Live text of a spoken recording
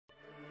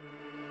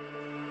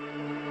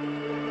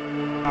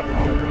I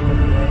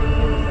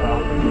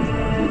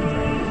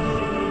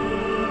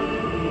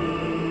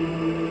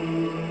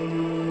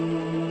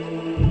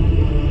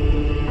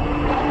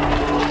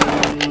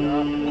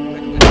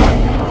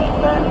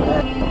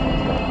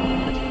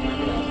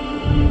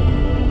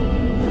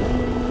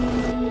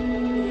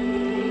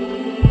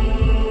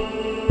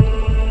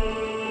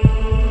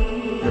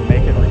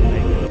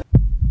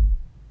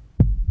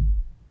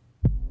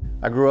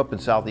grew up in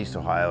southeast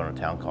Ohio in a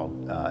town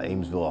called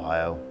Amesville,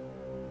 Ohio.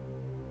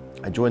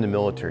 I joined the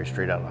military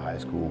straight out of high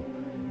school.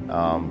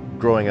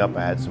 Growing up,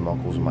 I had some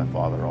uncles and my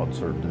father all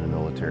served in the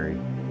military.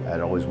 I'd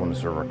always wanted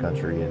to serve our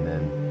country,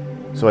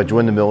 so I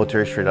joined the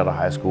military straight out of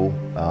high school,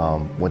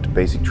 went to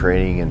basic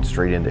training and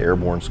straight into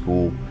airborne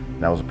school,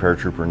 and I was a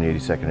paratrooper in the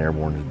 82nd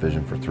Airborne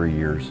Division for 3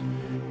 years.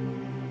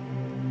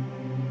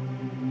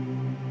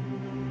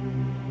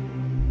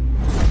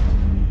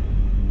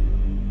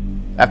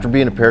 After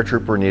being a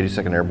paratrooper in the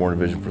 82nd Airborne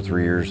Division for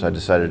 3 years, I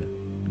decided to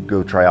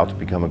go try out to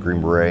become a Green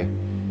Beret.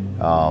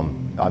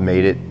 I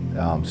made it,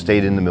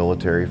 stayed in the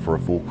military for a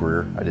full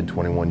career. I did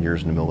 21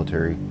 years in the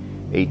military,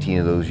 18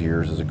 of those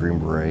years as a Green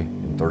Beret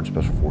in 3rd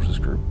Special Forces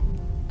Group.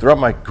 Throughout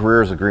my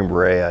career as a Green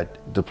Beret, I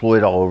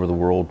deployed all over the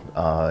world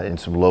in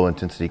some low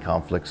intensity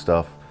conflict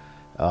stuff.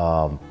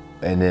 And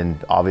then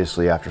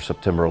obviously after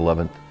September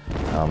 11th,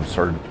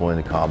 started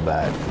deploying to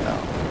combat,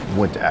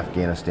 went to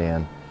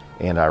Afghanistan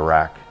and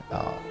Iraq.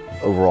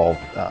 Overall,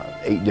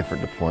 8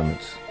 different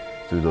deployments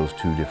through those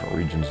 2 different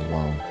regions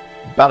alone.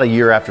 About a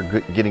year after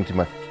getting to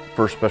my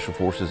first Special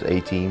Forces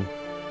A team,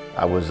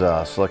 I was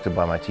selected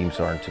by my team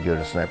sergeant to go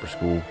to sniper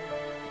school.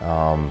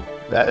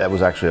 That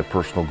was actually a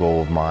personal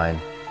goal of mine,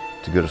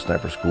 to go to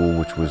sniper school,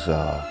 which was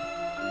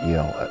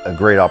a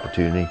great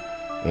opportunity,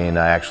 and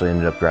I actually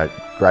ended up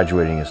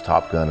graduating as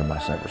top gun in my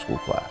sniper school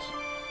class.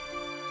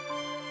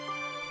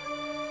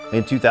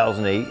 In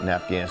 2008 in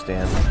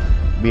Afghanistan,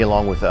 me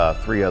along with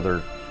 3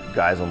 other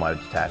guys on my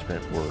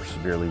detachment were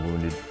severely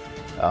wounded.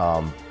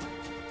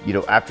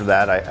 After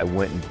that, I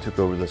went and took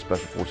over the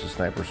Special Forces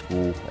Sniper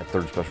School at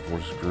 3rd Special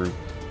Forces Group.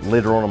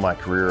 Later on in my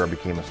career, I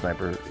became a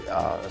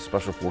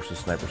Special Forces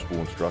Sniper School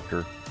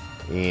instructor.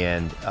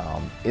 And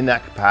in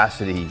that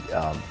capacity,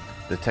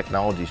 the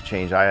technology's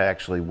changed. I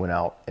actually went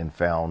out and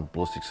found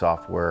ballistic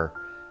software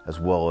as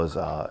well as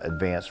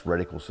advanced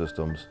reticle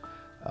systems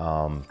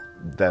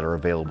that are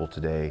available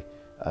today,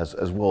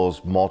 as well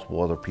as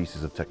multiple other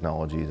pieces of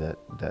technology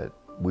that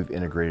we've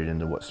integrated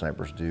into what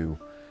snipers do,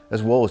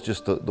 as well as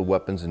just the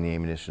weapons and the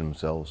ammunition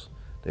themselves.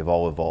 They've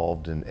all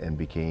evolved and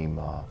became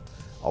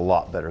a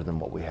lot better than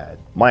what we had.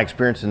 My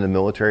experience in the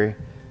military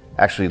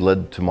actually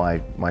led to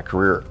my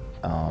career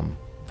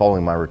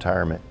following my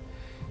retirement,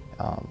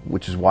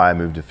 which is why I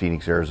moved to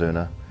Phoenix,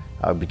 Arizona.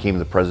 I became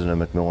the president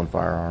of McMillan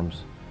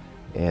Firearms,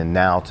 and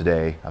now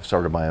today I've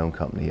started my own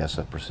company,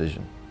 SF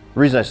Precision. The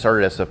reason I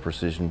started SF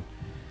Precision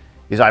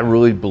is I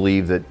really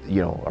believe that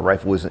a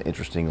rifle isn't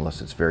interesting unless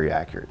it's very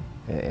accurate.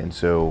 And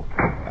so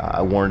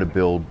I wanted to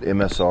build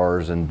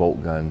MSRs and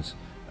bolt guns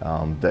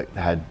that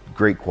had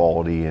great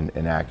quality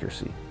and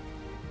accuracy.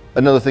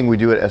 Another thing we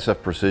do at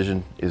SF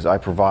Precision is I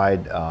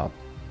provide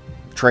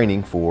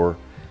training for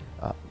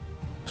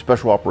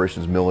special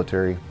operations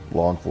military,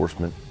 law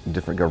enforcement, and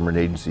different government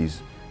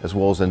agencies, as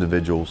well as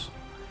individuals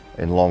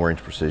in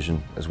long-range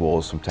precision, as well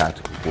as some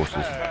tactical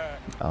courses.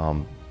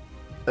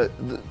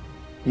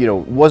 It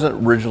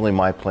wasn't originally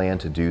my plan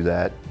to do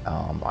that.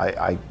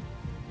 I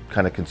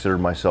kind of considered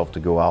myself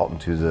to go out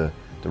into the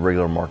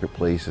regular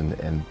marketplace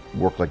and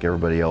work like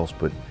everybody else,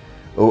 but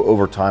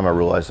over time I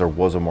realized there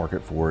was a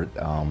market for it.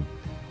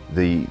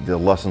 The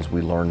lessons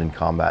we learned in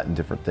combat and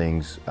different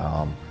things,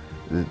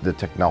 the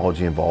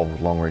technology involved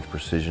with long-range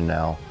precision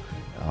now,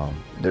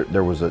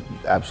 there was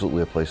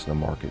absolutely a place in the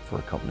market for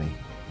a company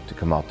to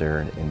come out there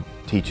and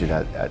teach it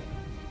at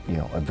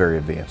a very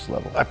advanced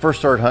level. I first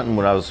started hunting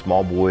when I was a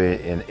small boy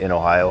in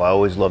Ohio. I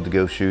always loved to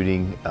go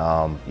shooting.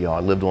 I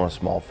lived on a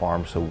small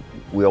farm, so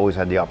we always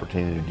had the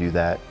opportunity to do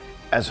that.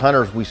 As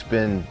hunters, we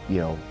spend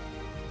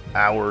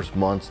hours,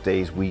 months,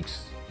 days,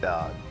 weeks,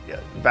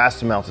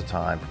 vast amounts of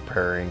time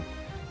preparing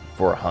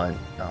for a hunt,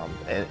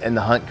 and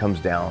the hunt comes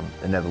down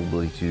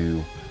inevitably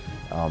to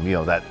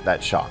that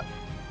shot.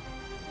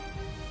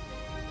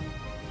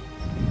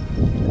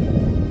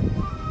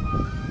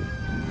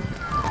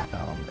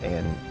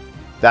 And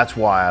that's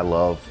why I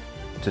love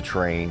to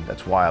train.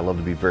 That's why I love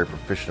to be very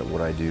proficient at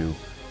what I do,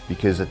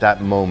 because at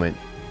that moment,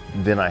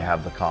 then I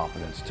have the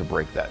confidence to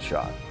break that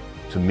shot.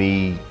 To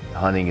me,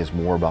 hunting is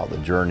more about the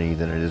journey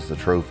than it is the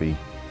trophy.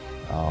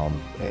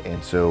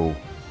 And so,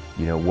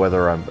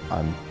 whether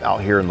I'm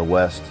out here in the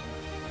West,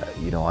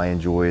 I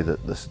enjoy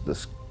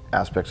the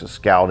aspects of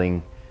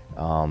scouting,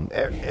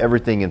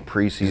 everything in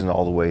pre-season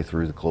all the way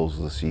through the close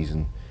of the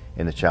season,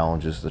 and the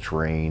challenges, the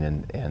terrain,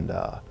 and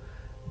the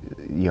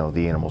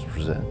animals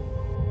present.